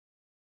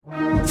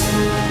Legacy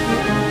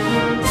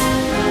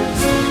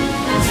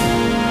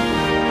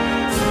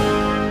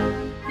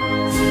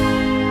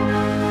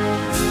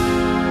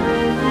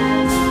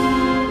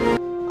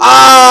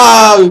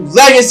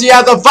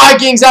of the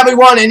Vikings,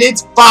 everyone, and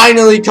it's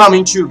finally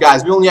coming true,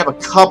 guys. We only have a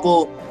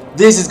couple.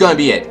 This is gonna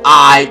be it.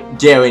 I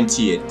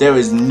guarantee it. There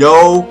is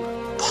no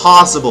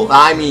possible,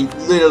 I mean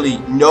literally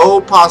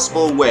no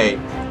possible way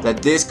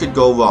that this could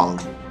go wrong.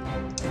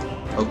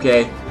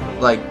 Okay,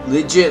 like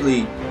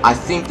legitly, I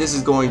think this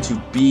is going to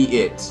be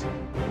it.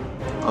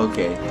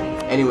 Okay.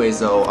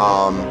 Anyways, though,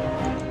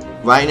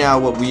 right now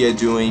what we are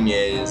doing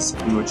is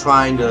we were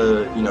trying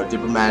to, you know,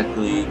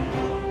 diplomatically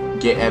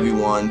get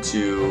everyone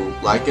to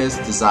like us,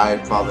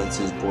 desired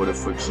provinces, border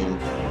friction,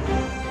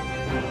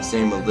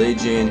 same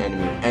religion,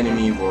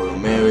 enemy, royal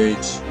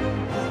marriage.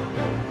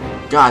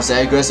 Gosh,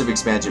 that aggressive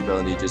expansion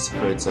ability just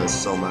hurts us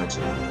so much.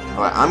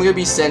 Alright, I'm gonna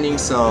be sending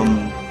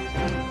some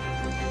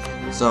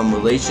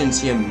relations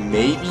here.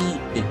 Maybe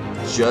it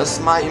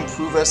just might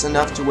improve us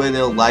enough to where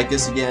they'll like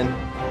us again.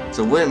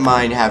 So wouldn't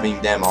mind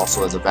having them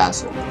also as a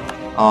vassal.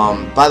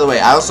 By the way,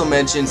 I also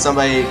mentioned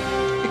somebody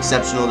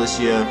exceptional this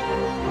year.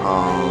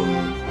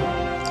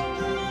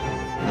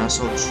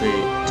 National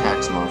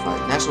tax modifier.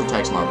 National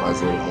tax modifier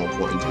is a little more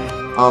important.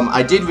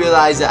 I did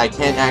realize that I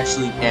can't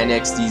actually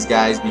annex these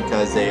guys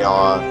because they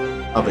are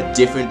of a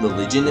different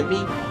religion than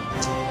me,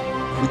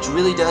 which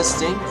really does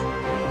stink.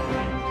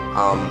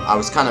 I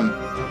was kind of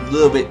a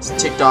little bit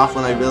ticked off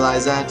when I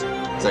realized that,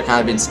 because I kind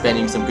of been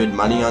spending some good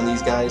money on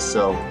these guys.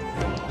 So,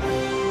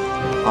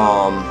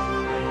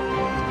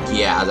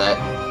 yeah, that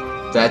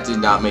did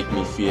not make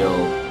me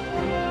feel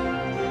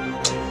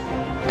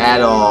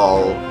at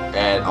all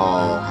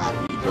happy.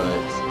 But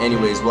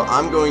anyways, what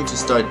I'm going to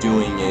start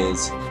doing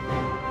is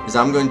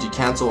I'm going to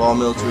cancel all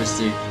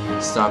militaristic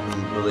stop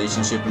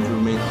relationship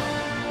improvement.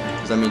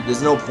 Because I mean,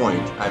 there's no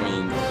point. I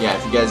mean, yeah,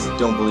 if you guys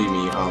don't believe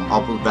me,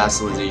 I'll put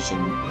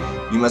vassalization.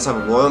 You must have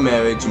a royal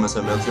marriage. You must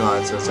have military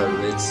alliance,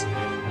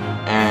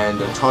 and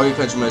the target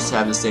country must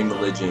have the same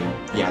religion.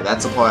 Yeah,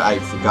 that's the part I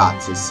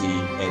forgot to see.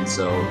 And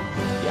so,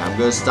 yeah, I'm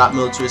gonna stop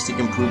militaristic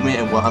improvement.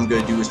 And what I'm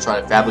gonna do is try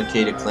to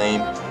fabricate a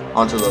claim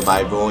onto the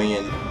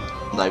Livonian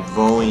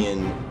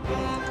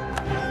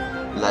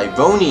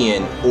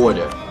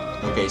order.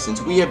 Okay,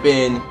 since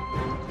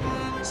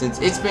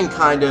it's been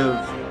kind of,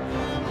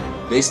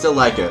 they still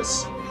like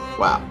us.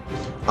 Wow.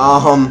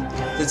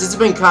 Since it's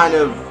been kind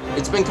of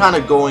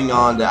going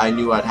on that I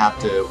knew we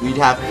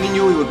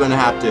knew we were gonna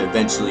have to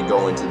eventually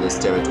go into this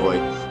territory,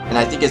 and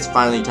I think it's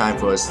finally time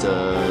for us to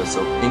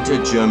enter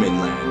German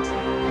land.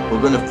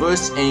 We're gonna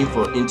first aim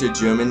for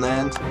inter-German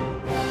land,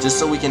 just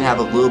so we can have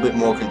a little bit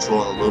more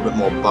control and a little bit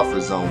more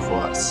buffer zone for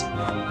us.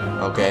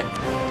 Okay?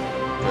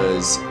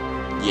 Because,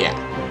 yeah,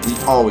 we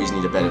always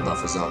need a better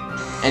buffer zone.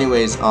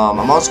 Anyways,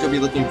 I'm also going to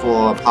be looking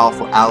for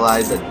powerful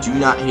allies that do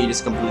not hate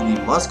us completely.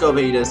 Muscov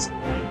hates us,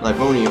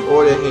 Livonian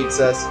Order hates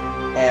us,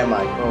 and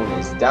my phone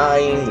is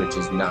dying, which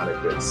is not a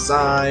good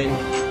sign.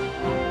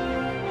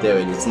 There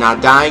it is, it's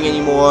not dying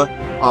anymore.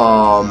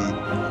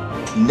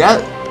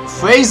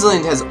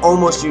 Friesland has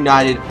almost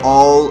united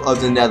all of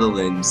the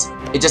Netherlands.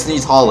 It just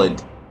needs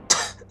Holland.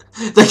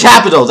 The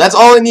capital, that's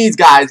all it needs,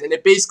 guys, and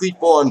it basically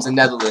forms the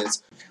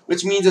Netherlands,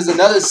 which means there's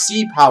another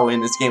sea power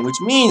in this game, which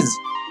means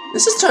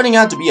this is turning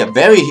out to be a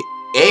very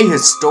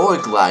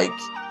ahistoric-like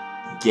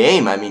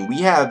game. I mean,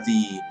 we have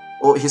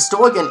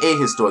historic and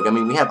ahistoric. I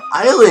mean, we have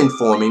Ireland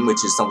forming,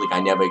 which is something I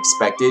never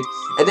expected,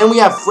 and then we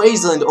have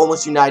Friesland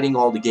almost uniting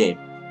all the game.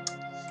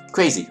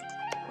 Crazy.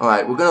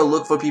 Alright, we're gonna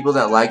look for people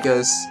that like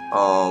us.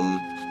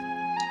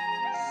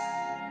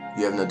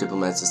 We have no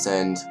diplomats to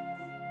send.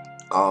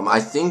 I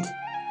think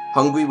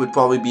Hungary would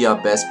probably be our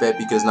best bet,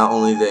 because not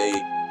only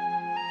the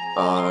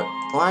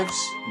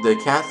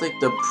Catholic,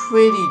 they're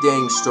pretty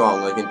dang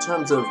strong. Like in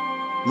terms of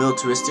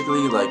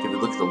militaristically, like if you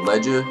look at the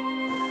ledger,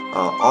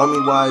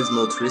 army-wise,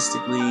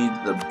 militaristically,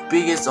 the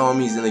biggest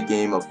armies in the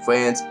game are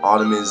France,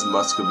 Ottomans,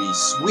 Muscovy,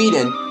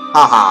 Sweden.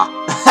 Haha.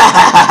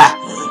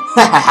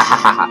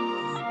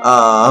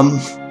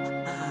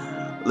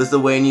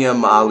 Lithuania,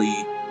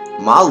 Mali.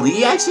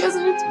 Mali actually has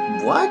an.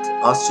 What?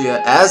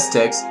 Austria,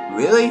 Aztecs.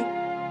 Really?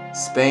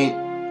 Spain.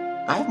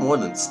 I have more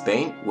than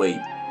Spain?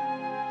 Wait.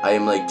 I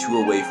am like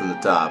 2 away from the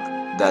top.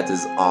 That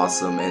is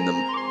awesome. And the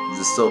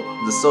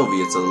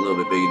Soviets are a little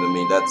bit bigger than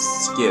me. That's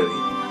scary.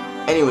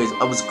 Anyways,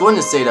 I was going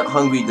to say that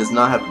Hungary does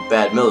not have a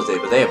bad military,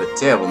 but they have a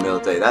terrible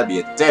military. That'd be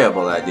a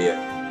terrible idea.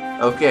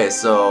 Okay,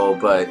 so,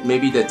 but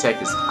maybe the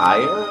tech is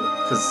higher?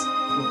 Because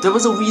there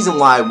was a reason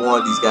why I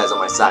wanted these guys on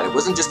my side. It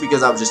wasn't just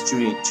because I was just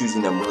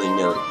choosing them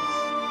willy-nilly.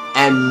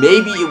 And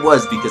maybe it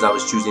was because I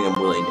was choosing them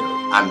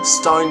willy-nilly. I'm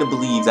starting to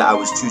believe that I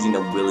was choosing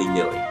them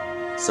willy-nilly.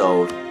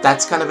 So,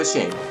 that's kind of a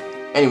shame.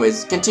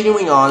 Anyways,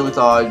 continuing on with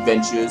our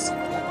adventures,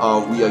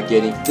 we are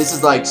getting, this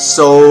is like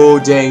so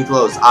dang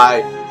close.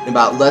 In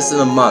about less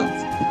than a month,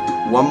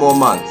 1 more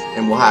month,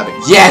 and we'll have it.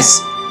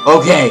 Yes!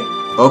 Okay,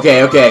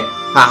 okay, okay.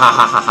 Ha ha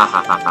ha ha ha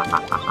ha ha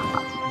ha ha.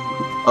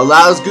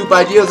 Allows group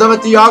ideals of a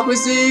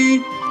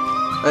theocracy,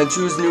 and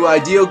choose new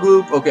ideal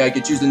group. Okay, I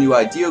can choose a new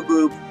ideal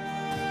group.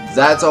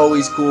 That's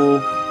always cool.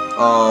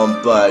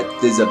 But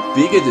there's a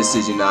bigger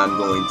decision I'm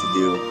going to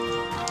do,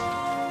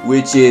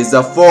 which is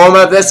the form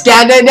of the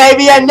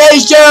Scandinavian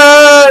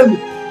nation!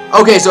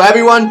 Okay, so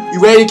everyone,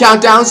 you ready to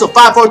count down? So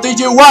 5, 4, 3,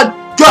 2, 1,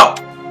 go!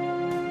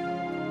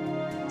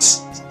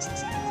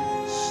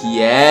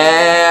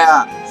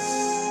 Yeah!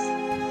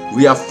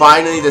 We are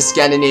finally the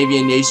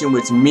Scandinavian nation,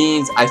 which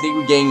means I think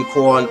we're getting a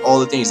core on all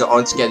the things that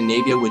aren't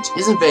Scandinavia, which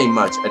isn't very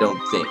much, I don't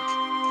think.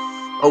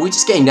 Oh, we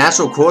just getting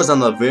natural cores on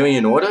the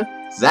Bavarian Order?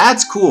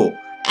 That's cool.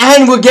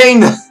 And we're getting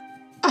the...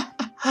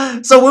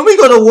 So when we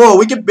go to war,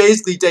 we can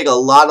basically take a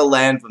lot of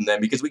land from them,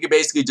 because we can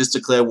basically just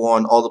declare war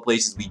on all the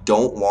places we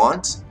don't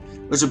want,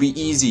 which will be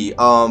easy.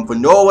 For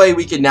Norway,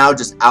 we can now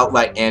just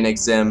outright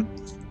annex them,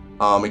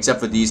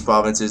 except for these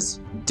provinces.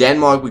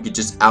 Denmark, we could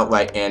just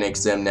outright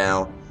annex them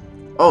now.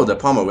 Oh, the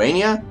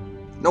Pomerania?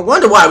 No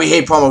wonder why we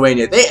hate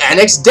Pomerania. They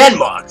annexed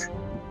Denmark.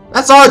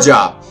 That's our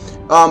job.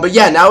 But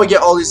yeah, now we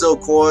get all these little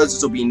cores,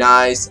 which will be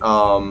nice.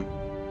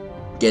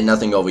 Get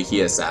nothing over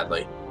here,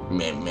 sadly.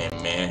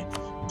 Meh.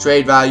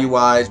 Trade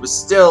value-wise, we're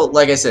still,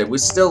 like I said, we're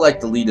still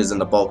like the leaders in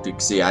the Baltic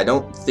Sea. I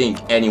don't think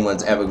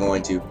anyone's ever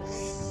going to.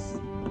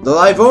 The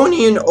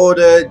Livonian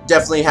Order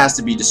definitely has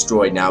to be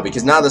destroyed now,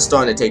 because now they're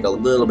starting to take a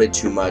little bit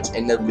too much,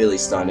 and they're really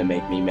starting to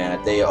make me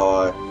mad. They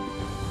are...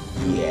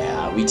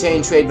 Yeah,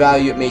 retain trade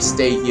value, it may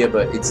stay here,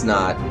 but it's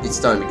not. It's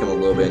starting to become a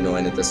little bit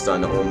annoying that they're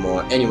starting to own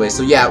more. Anyway,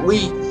 so yeah,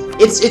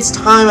 it's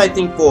time, I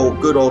think, for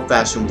good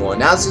old-fashioned war.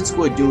 Now since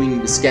we're doing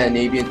the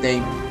Scandinavian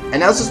thing, and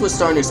now since we're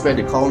starting to expand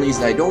the colonies,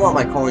 and I don't want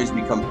my colonies to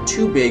become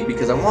too big,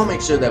 because I want to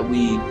make sure that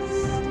we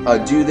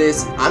do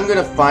this, I'm going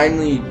to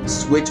finally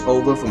switch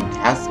over from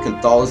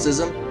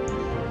Catholicism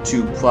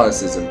to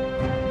Protestantism.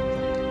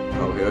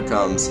 Oh, here it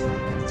comes.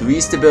 3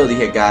 stability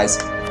here, guys.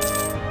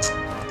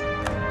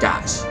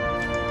 Gosh.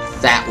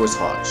 That was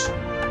harsh.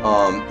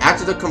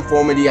 After the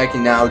conformity, I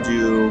can now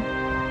do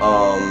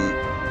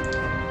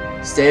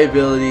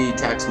stability,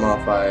 tax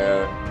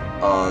modifier,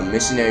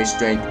 missionary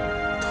strength,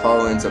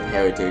 tolerance of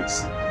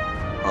heretics,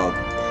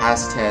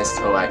 pass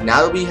test. Alright,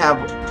 now we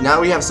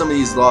have some of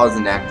these laws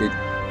enacted.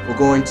 We're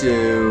going to...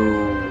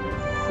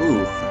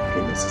 Ooh,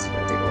 goodness, this is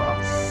gonna take a while.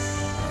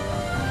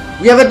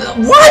 We have a...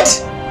 What?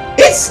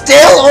 It's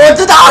still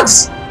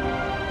Orthodox!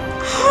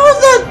 How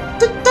the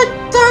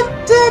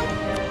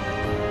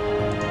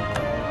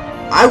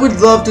I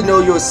would love to know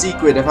your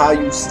secret of how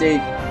you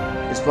state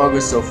its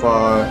progress so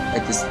far.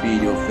 At this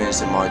speed, you'll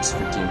finish in March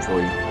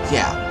 1540.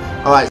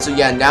 Yeah. Alright, so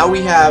yeah, now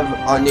we have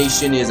our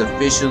nation is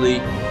officially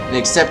an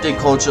accepted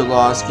culture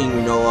lost king.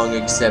 We no longer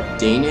accept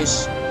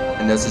Danish,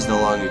 and this is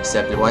no longer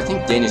accepted. Well, I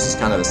think Danish is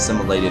kind of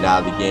assimilated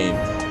out of the game.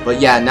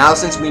 But yeah, now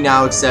since we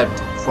now accept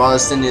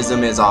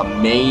Protestantism as our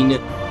main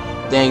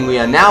thing, we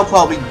are now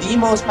probably the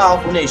most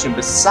powerful nation,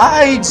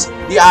 besides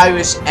the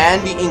Irish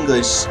and the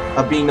English,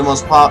 of being the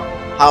most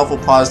powerful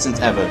Protestants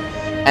ever.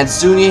 And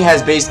Sunni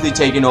has basically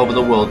taken over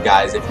the world,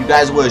 guys. If you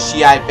guys were a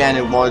Shiite fan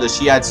and wanted the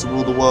Shiites to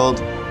rule the world,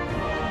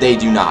 they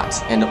do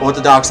not. And the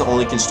Orthodox are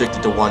only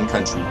constricted to one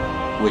country,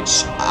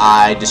 which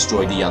I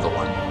destroyed the other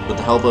one. With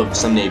the help of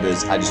some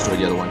neighbors, I destroyed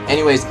the other one.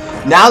 Anyways,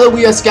 now that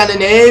we are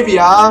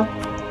Scandinavia,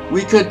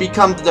 we could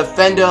become the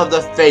defender of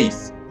the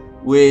faith,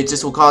 which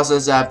this will cost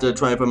us after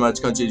 25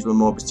 much countries with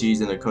more prestige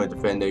than the current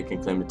defender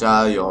can claim the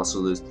title. You also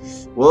lose.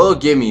 Well,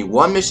 give me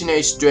 1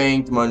 missionary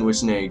strength, 1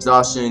 missionary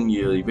exhaustion,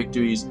 yearly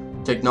victories,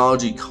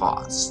 technology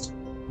cost.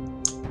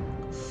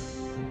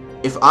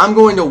 If I'm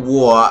going to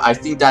war, I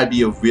think that'd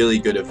be a really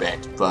good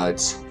event,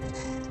 but...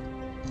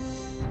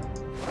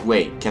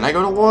 Wait, can I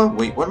go to war?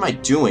 Wait, what am I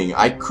doing?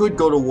 I could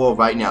go to war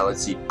right now.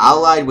 Let's see.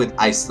 Allied with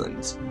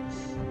Iceland.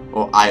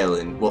 Or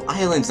Ireland. Well,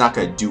 Ireland's not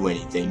gonna do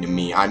anything to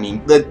me. I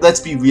mean, let's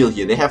be real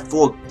here. They have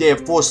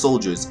 4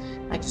 soldiers.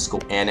 I just go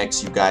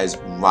annex you guys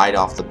right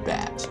off the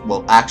bat.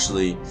 Well,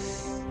 actually...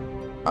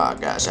 Oh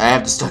gosh, I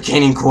have to start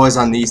gaining cores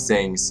on these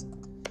things.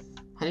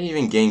 How do you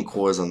even gain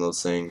cores on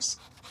those things?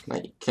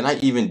 Can I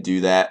even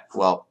do that?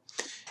 Well,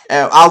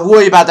 I'll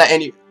worry about that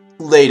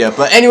later.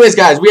 But anyways,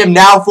 guys, we have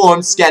now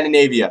formed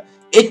Scandinavia.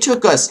 It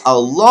took us a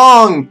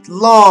long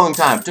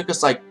time. It took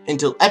us like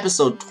until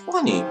episode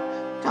 20.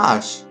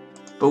 Gosh.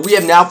 But we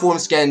have now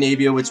formed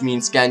Scandinavia, which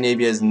means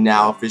Scandinavia is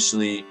now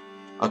officially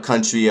a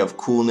country of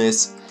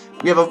coolness.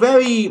 We have a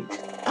very...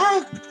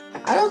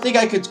 I don't think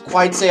I could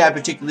quite say I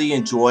particularly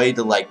enjoy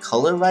the like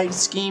color right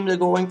scheme they're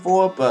going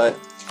for, but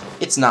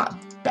it's not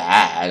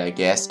bad, I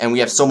guess. And we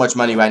have so much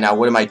money right now.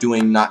 What am I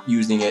doing not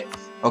using it?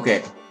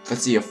 Okay,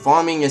 let's see. A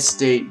farming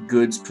estate,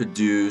 goods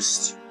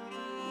produced.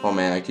 Oh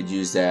man, I could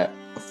use that.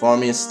 A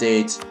farming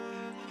estate.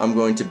 I'm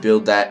going to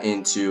build that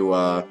into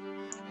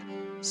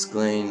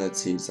Exclaim.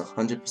 Let's see, it's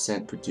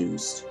 100%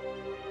 produced.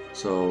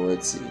 So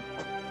let's see.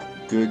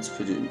 Goods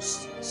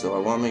produced. So I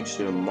want to make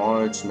sure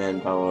March,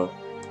 manpower,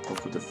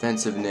 local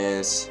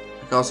defensiveness.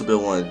 I can also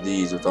build one of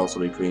these, which would also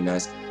be pretty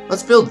nice.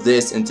 Let's build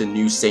this into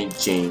New St.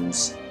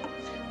 James.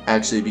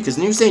 Actually, because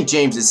New St.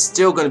 James is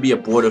still going to be a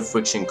border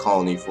friction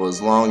colony for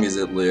as long as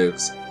it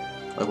lives.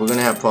 Like, we're going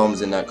to have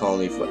problems in that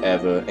colony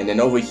forever. And then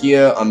over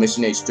here, our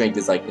missionary strength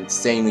is like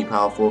insanely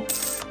powerful.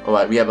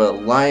 Alright, we have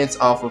an alliance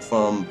offer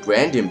from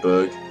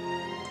Brandenburg.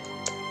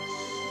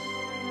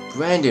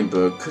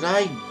 Brandenburg. Could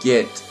I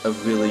get a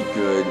really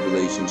good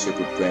relationship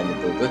with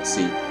Brandenburg? Let's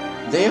see.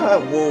 They are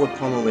at war with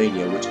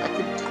Pomerania, which I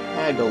could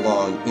tag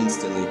along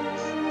instantly.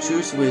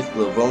 Truce with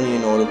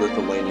Livonian Order,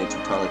 Lithuania,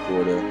 Teutonic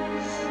Order.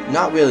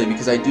 Not really,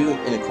 because I do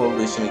in a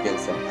coalition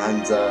against the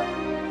Hansa.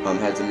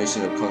 Has a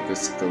mission of conquer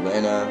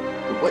Scalena.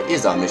 What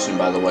is our mission,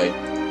 by the way?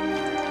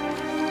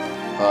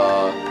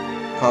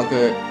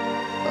 Conquer.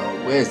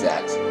 Where is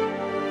that?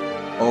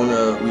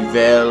 Owner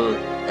Rivel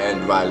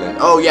and Ryland.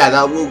 Oh yeah,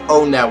 that we'll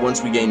own that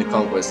once we gain the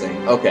conquest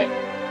thing. Okay.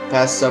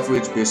 Pass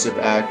Suffrage Bishop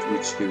Act,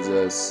 which gives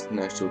us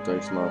national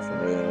tax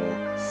modifier.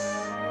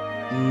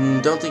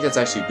 Don't think that's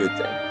actually a good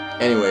thing.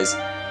 Anyways,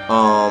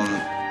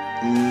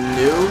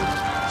 new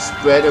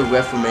spread of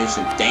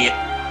Reformation. Dang it!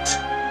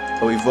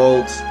 A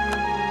revolt.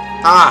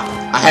 Ah,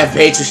 I have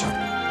patriotism.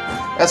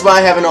 That's why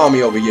I have an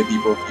army over here,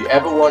 people. If you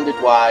ever wondered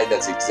why,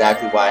 that's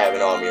exactly why I have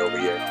an army over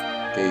here.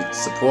 Okay,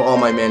 support all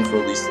my men for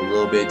at least a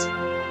little bit,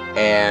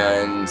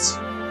 and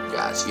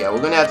gosh, yeah,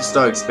 we're gonna have to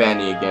start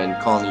expanding again.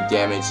 Colony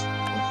damage.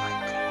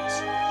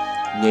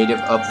 Native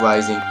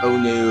uprising. Oh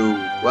no.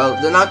 Well,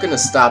 they're not gonna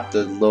stop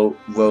the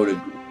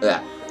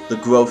the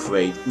growth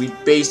rate. We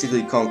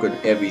basically conquered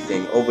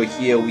everything. Over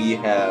here we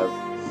have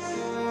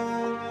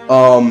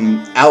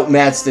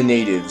outmatched the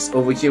natives.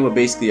 Over here we're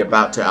basically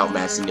about to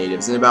outmatch the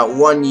natives. In about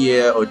 1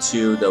 year or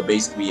 2, they'll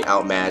basically be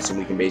outmatched and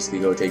we can basically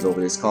go take over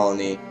this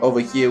colony.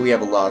 Over here we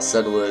have a lot of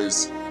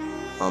settlers.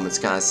 It's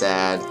kind of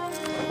sad.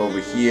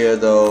 Over here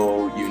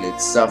though,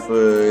 units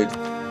suffered.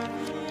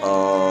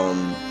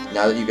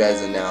 Now that you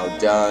guys are now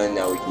done,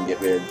 now we can get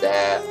rid of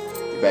that.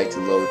 Get back to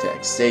low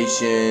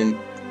taxation.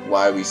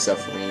 Why are we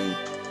suffering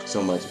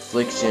so much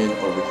affliction?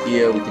 Over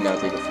here, we can now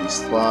take a free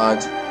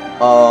slot.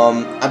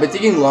 I've been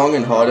thinking long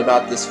and hard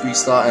about this free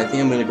slot, and I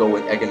think I'm going to go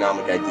with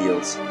economic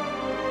ideals.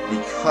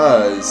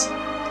 Because,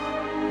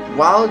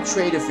 while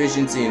trade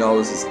efficiency and all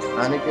this is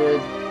kind of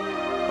good,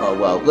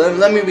 well,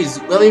 let me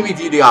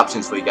review the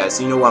options for you guys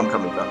so you know where I'm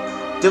coming from.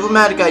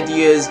 Diplomatic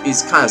ideas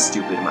is kind of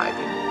stupid in my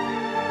opinion.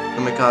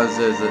 Kamikaze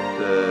says that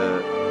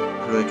the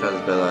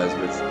Kamikaze allies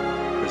with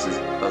versus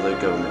other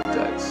government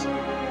debts.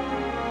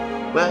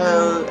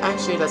 Well,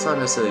 actually, that's not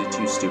necessarily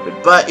too stupid,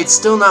 but it's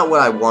still not what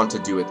I want to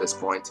do at this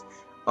point.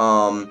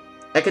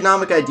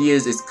 Economic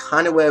ideas is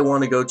kind of where I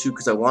want to go to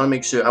because I want to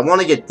make sure I want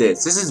to get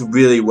this. This is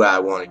really where I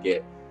want to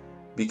get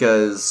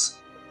because,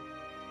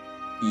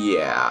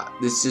 yeah,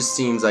 this just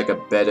seems like a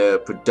better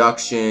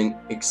production.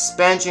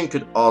 Expansion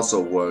could also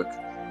work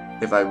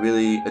if I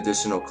really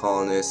additional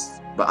colonists,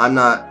 but I'm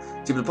not.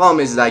 See, the problem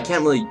is that I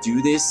can't really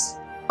do this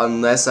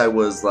unless I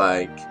was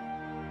like,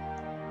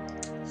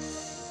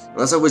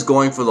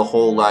 going for the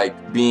whole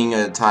like being an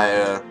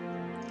entire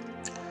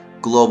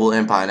global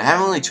empire. And I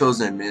haven't really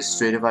chosen an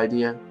administrative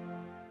idea.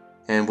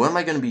 And what am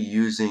I going to be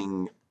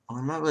using? What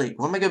am I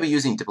going to be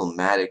using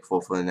diplomatic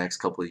for the next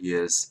couple of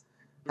years?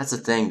 That's the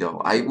thing, though.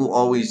 I will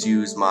always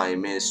use my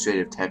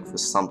administrative tech for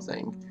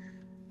something.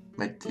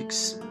 But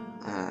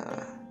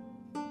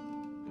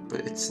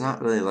it's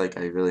not really like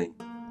I really.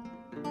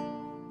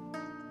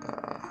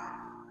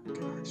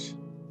 Gosh.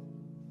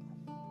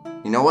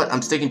 You know what?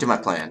 I'm sticking to my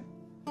plan.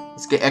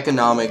 Let's get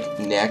economic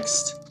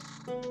next.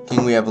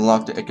 Can we have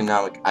unlocked the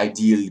economic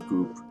ideal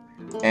group?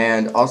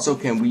 And also,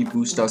 can we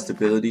boost our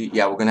stability?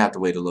 Yeah, we're gonna have to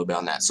wait a little bit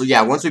on that. So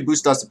yeah, once we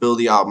boost our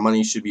stability, our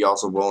money should be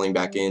also rolling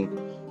back in,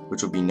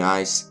 which will be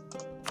nice.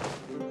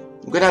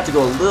 We're gonna have to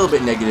go a little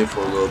bit negative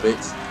for a little bit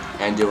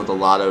and deal with a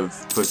lot of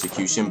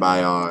persecution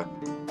by our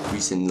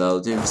recent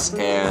relatives.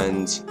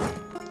 And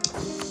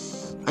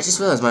I just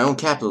realized my own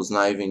capital is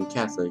not even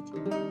Catholic.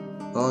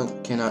 Well,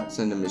 cannot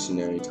send a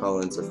missionary.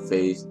 Tolerance of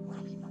faith.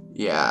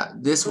 Yeah,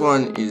 this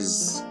one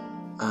is.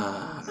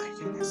 My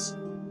goodness.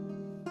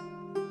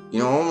 You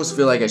know, I almost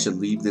feel like I should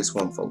leave this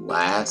one for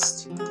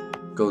last.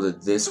 Go to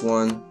this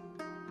one.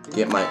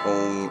 Get my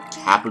own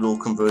capital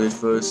converted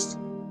first.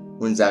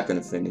 When's that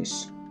gonna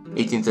finish?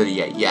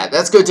 1838. Yeah,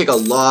 that's gonna take a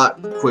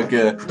lot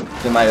quicker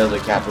than my other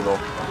capital.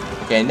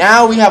 Okay,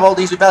 now we have all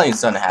these rebellions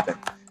starting to happen.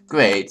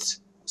 Great.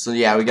 So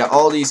yeah, we got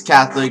all these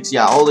Catholics.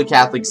 Yeah, all the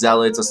Catholic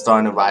zealots are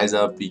starting to rise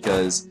up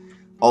because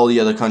all the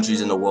other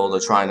countries in the world are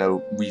trying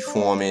to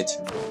reform it.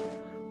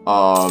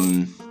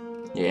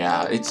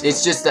 Yeah,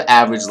 it's just the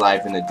average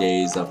life in the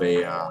days of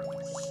a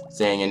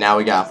thing. And now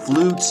we got a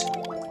flute.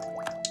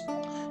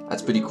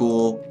 That's pretty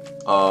cool.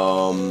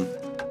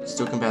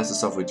 Still can pass the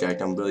suffrage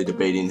act. I'm really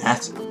debating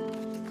that.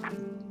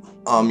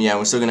 Yeah,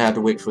 we're still gonna have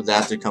to wait for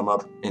that to come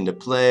up into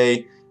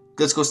play.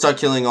 Let's go start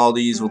killing all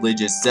these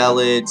religious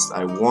zealots.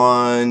 I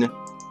won.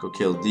 Go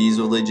kill these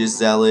religious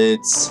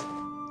zealots.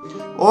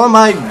 Or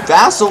my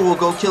vassal will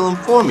go kill him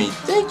for me.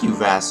 Thank you,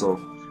 vassal.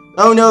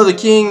 Oh no, the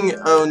king.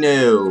 Oh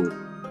no.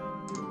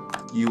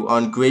 You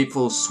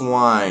ungrateful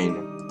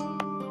swine.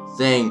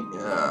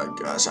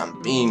 Gosh,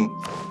 I'm being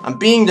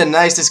the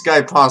nicest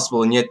guy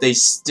possible, and yet they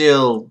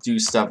still do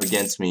stuff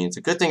against me. It's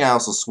a good thing I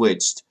also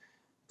switched.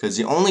 Because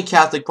the only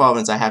Catholic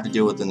province I have to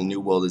deal with in the New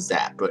World is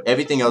that. But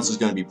everything else is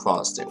going to be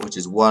Protestant, which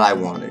is what I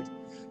wanted.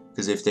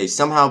 Because if they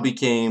somehow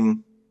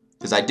became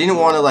Because I didn't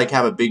want to, like,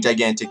 have a big,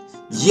 gigantic...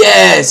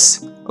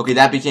 Yes! Okay,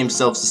 that became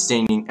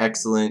self-sustaining.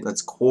 Excellent.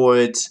 Let's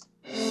court.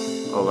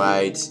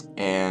 Alright,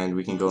 and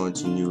we can go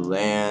into new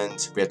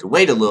land. We have to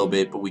wait a little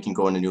bit, but we can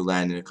go into new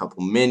land in a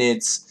couple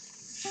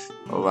minutes.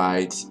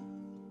 Alright.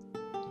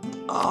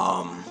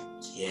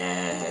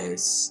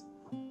 Yes.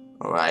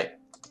 Alright.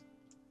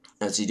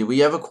 Let's see, did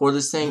we ever core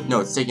this thing? No,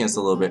 it's taking us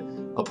a little bit.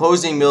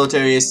 Opposing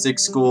militaristic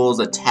schools,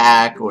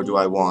 attack, or do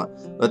I want?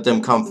 Let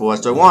them come for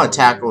us. Do I want to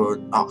attack or...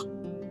 Oh.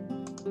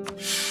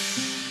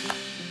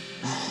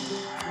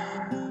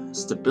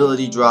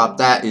 Stability drop,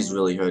 that is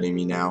really hurting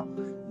me now.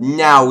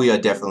 Now we are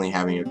definitely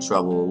having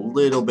trouble a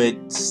little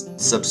bit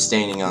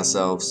sustaining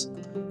ourselves.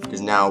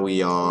 Because now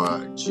we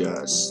are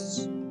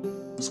just...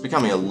 It's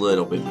becoming a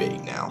little bit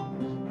big now.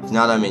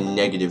 Now that I'm in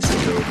negative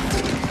stability.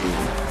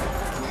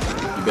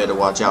 You better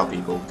watch out,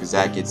 people, because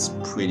that gets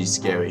pretty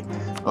scary.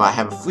 Oh, I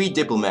have a free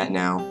diplomat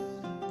now.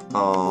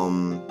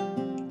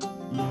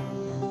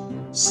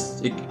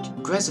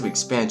 Aggressive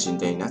expansion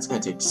thing, that's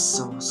gonna take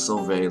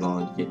so very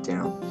long to get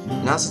down.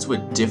 Now since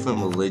we're different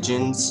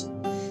religions,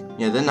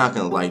 yeah, they're not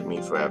gonna like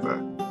me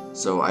forever.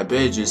 So I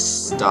better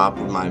just stop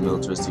with my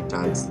militaristic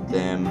ties to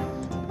them.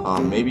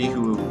 Maybe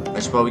I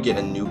should probably get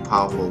a new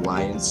powerful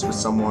alliance with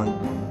someone.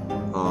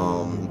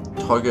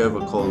 Target of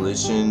a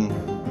coalition,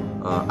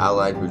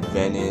 allied with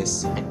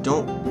Venice. I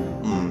don't.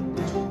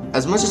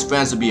 As much as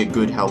France would be a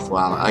good, helpful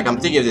ally, like I'm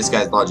thinking of this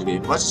guy's logically,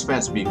 as much as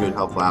France would be a good,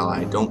 helpful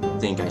ally, I don't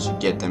think I should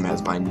get them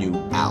as my new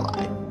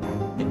ally.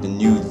 Like the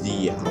new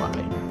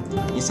ally.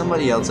 I need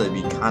somebody else that'd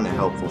be kind of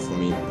helpful for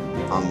me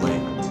on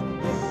land.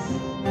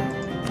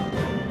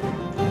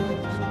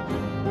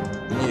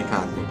 I need to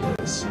kind of think of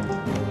this.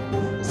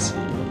 Let's see.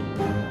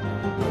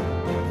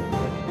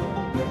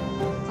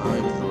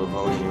 Probably with the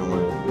Livonian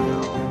or no.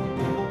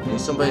 I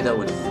need somebody that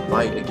would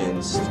fight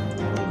against.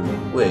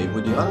 Wait,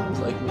 would the Ottomans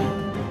like me?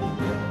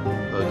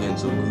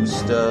 Against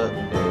Augusta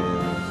and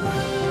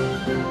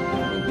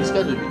I mean, these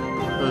guys would be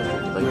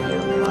perfect if I could get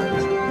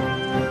alliance with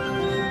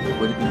them.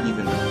 Would it be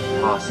even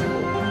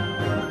possible?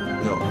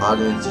 No,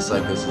 Ottomans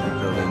dislike us if we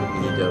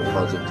need to have a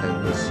positive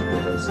 10 versus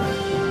with us.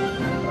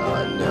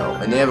 No.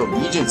 And they have a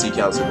Regency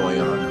Council going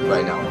on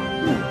right now.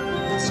 Ooh,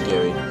 that's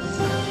scary.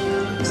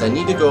 Because I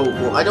need to go.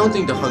 Well, I don't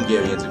think the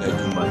Hungarians are going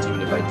to do much,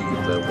 even if I do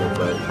declare war,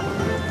 but.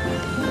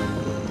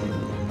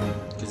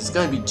 Because it's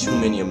going to be too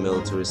many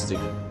militaristic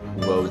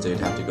roads they'd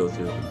have to go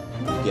through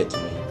to get to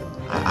me.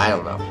 I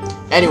don't know.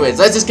 Anyways,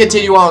 let's just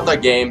continue on with our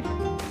game.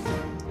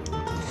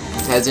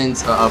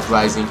 Peasants are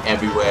uprising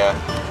everywhere.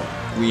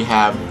 We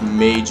have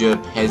major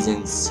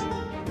peasants.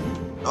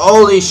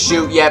 Holy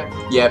shoot, yep,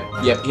 here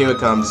it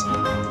comes.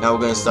 Now we're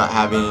gonna start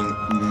having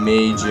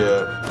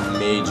major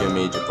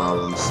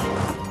problems.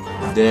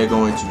 They're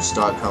going to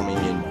start coming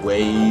in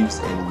waves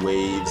and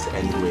waves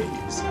and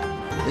waves.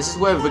 This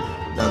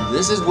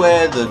is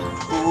where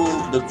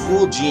the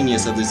cruel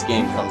genius of this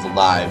game comes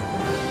alive,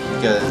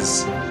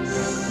 because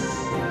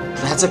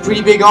that's a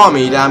pretty big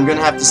army that I'm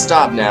gonna have to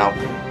stop now.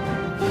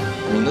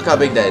 I mean, look how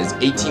big that is,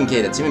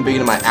 18k. That's even bigger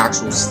than my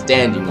actual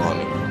standing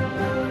army.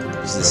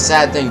 It's a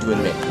sad thing to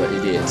admit, but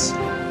it is.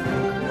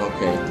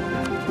 Okay,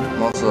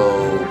 I'm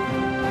also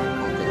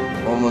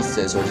almost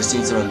there, so I just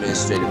need some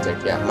administrative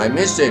tech. Yeah, my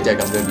administrative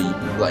tech I'm gonna be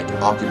like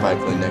occupied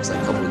for the next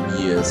like couple of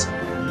years.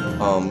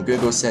 I'm gonna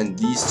go send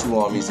these two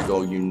armies to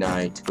go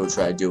unite, to go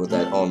try to deal with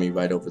that army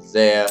right over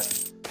there.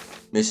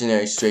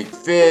 Missionary straight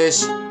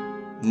fish.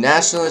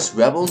 Nationalist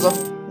rebels of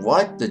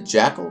what? The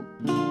jackal?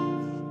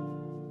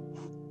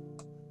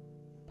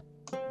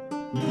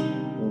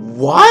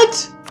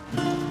 What?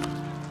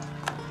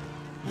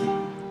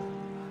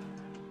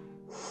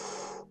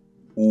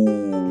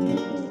 Ooh,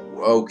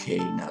 okay,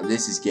 now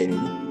this is getting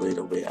a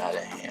little bit out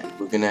of hand.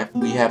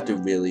 We have to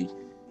really.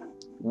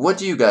 What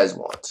do you guys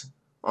want?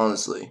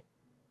 Honestly.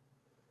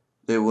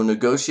 They will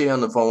negotiate on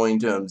the following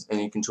terms,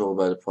 any control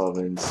by the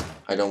province.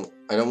 I don't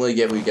really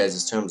get what you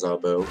guys' terms are,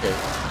 but okay.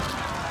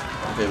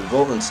 Okay,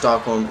 revolt in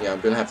Stockholm. Yeah, I'm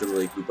gonna have to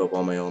really group up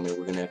all my army.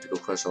 We're gonna have to go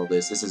crush all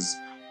this. This is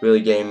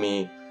really getting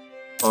me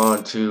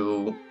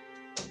onto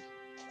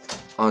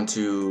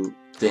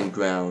thin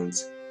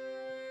grounds.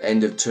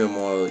 End of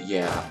turmoil.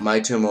 Yeah, my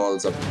turmoil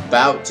is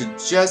about to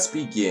just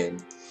begin.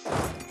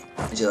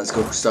 Okay, let's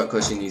go start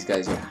crushing these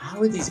guys here.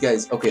 How are these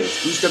guys? Okay,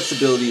 let's boost up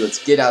stability.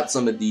 Let's get out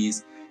some of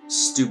these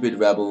stupid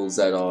rebels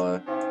that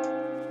are,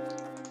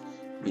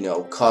 you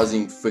know,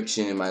 causing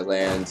friction in my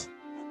land.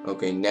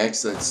 Okay,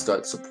 next let's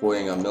start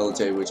supporting our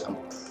military, which I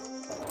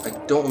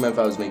don't remember if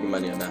I was making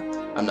money on that.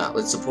 I'm not.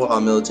 Let's support our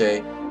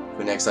military for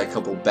the next like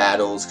couple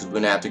battles, because we're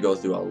gonna have to go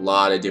through a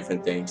lot of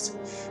different things.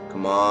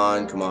 Come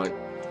on.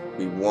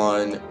 We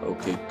won.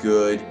 Okay,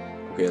 good.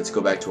 Okay, let's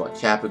go back to our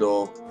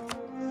capital.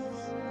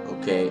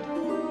 Okay,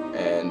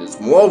 and there's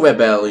more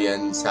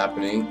rebellions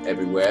happening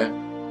everywhere.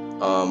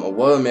 A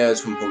royal marriage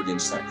from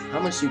Hodenstein. How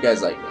much do you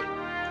guys like me?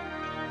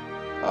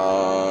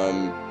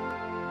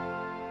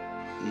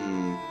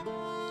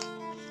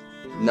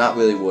 Not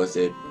really worth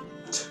it.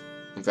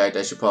 In fact,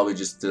 I should probably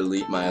just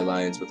delete my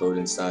alliance with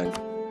Hodenstein.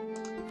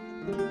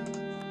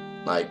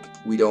 Like,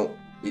 we don't.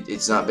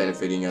 It's not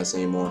benefiting us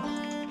anymore.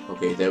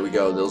 Okay, there we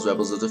go. Those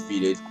rebels are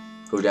defeated.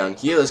 Go down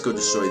here. Let's go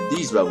destroy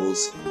these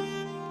rebels.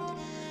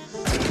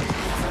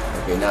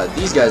 Okay, now that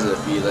these guys are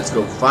defeated, let's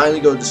go finally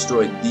go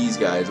destroy these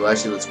guys. Well,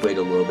 actually, let's wait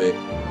a little bit.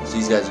 So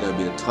these guys are going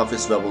to be the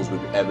toughest rebels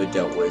we've ever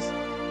dealt with.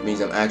 It means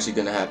I'm actually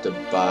going to have to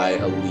buy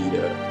a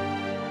leader,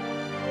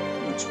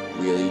 which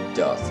really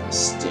doth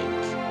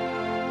stink.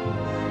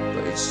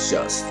 But it's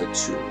just the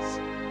truth.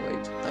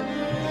 Wait,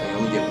 I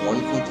only get one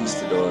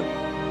conquistador.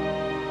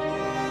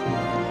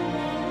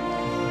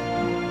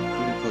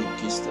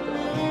 Conquistador.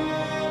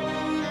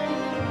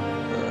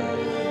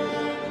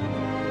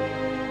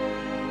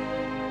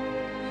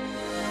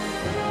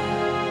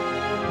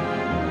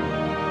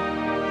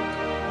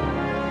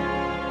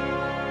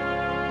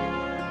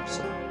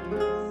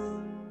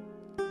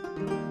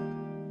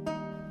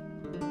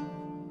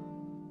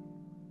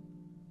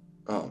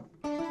 Oh,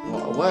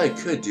 well, what I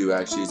could do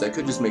actually is I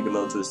could just make a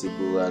militaristic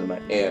ruler out of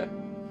my heir.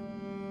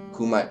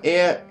 Cool, my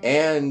heir,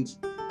 and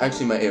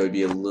actually my heir would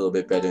be a little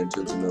bit better in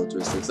terms of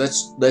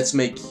militaristics. Let's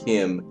make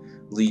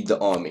him lead the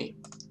army.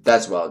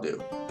 That's what I'll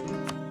do.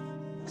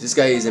 This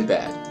guy isn't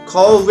bad.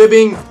 Call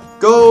ribbing.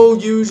 Go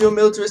use your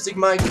militaristic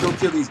might to go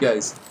kill these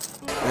guys.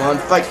 Come on,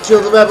 fight,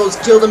 kill the rebels,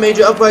 kill the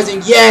major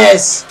uprising.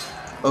 Yes.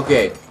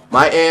 Okay,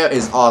 my heir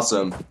is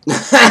awesome.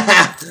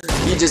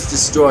 He just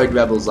destroyed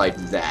rebels like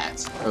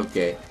that.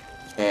 Okay.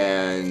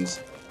 And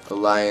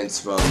alliance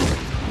from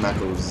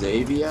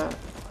Macrosavia?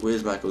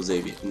 Where's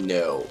Macrosavia?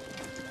 No.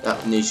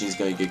 That nation is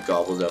gonna get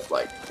gobbled up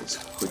like as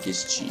quick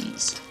as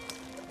cheese.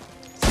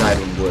 It's not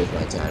even worth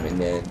my time. And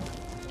then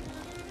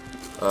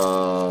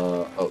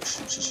oh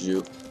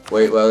shoot.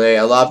 Wait, well, hey,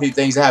 a lot of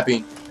things are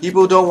happening.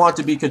 People don't want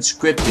to be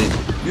conscripted.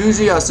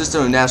 Usually our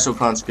system of national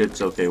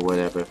conscripts, okay,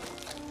 whatever.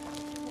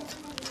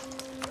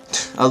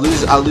 I'll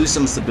lose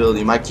some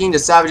stability. My king, the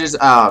savages,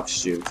 oh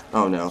shoot.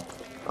 Oh no.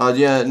 Oh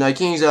yeah, my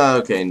king's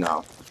okay,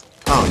 no.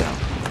 Oh no.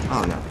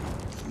 Oh no.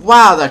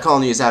 Wow, that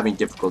colony is having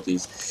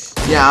difficulties.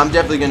 Yeah, I'm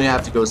definitely gonna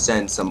have to go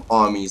send some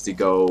armies to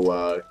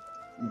go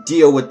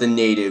deal with the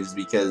natives,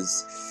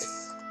 because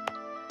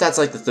that's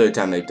like the third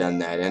time they've done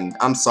that. And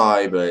I'm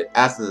sorry, but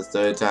after the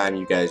third time,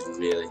 you guys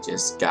really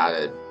just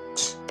gotta,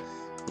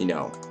 you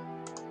know,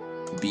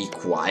 be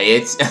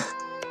quiet.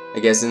 I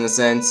guess in a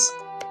sense.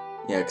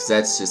 Yeah, because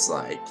that's just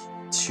like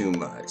too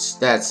much.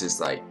 That's just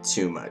like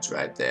too much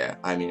right there.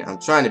 I mean, I'm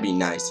trying to be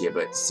nice here,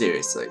 but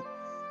seriously,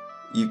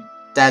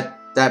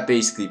 that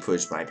basically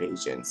pushed my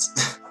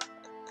patience.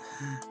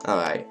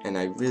 Alright, and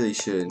I really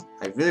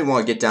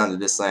want to get down to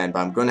this land,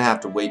 but I'm going to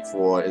have to wait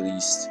for at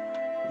least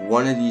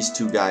one of these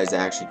two guys to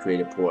actually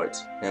create a port.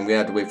 And I'm going to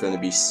have to wait for them to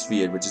be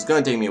sphered, which is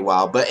going to take me a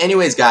while. But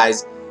anyways,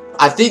 guys,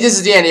 I think this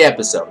is the end of the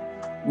episode.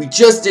 We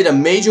just did a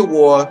major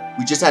war.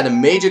 We just had a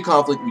major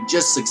conflict. We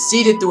just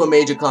succeeded through a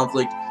major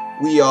conflict.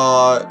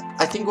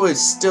 I think we're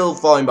still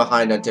falling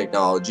behind on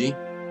technology.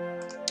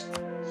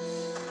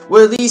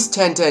 We're at least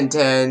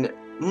 10-10-10.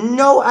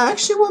 No,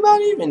 actually, we're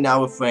about even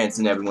now with France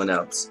and everyone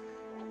else.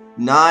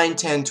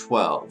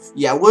 9-10-12.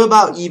 Yeah, we're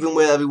about even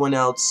with everyone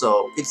else,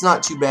 so it's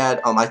not too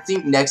bad. I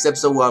think next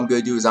episode what I'm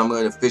going to do is I'm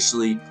going to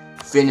officially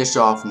finish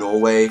off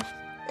Norway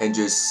and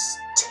just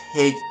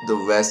take the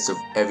rest of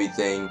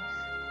everything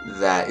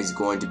that is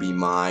going to be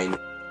mine,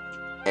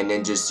 and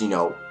then just, you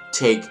know,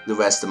 take the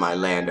rest of my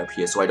land up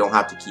here, so I don't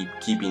have to keep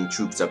keeping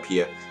troops up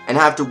here and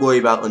have to worry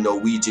about a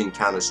Norwegian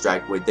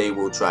counter-strike where they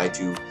will try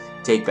to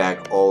take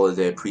back all of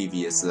their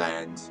previous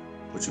land,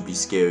 which would be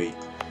scary.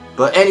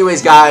 But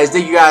anyways, guys,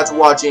 thank you guys for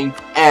watching,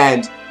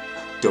 and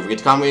don't forget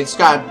to comment and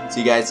subscribe. See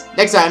you guys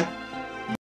next time.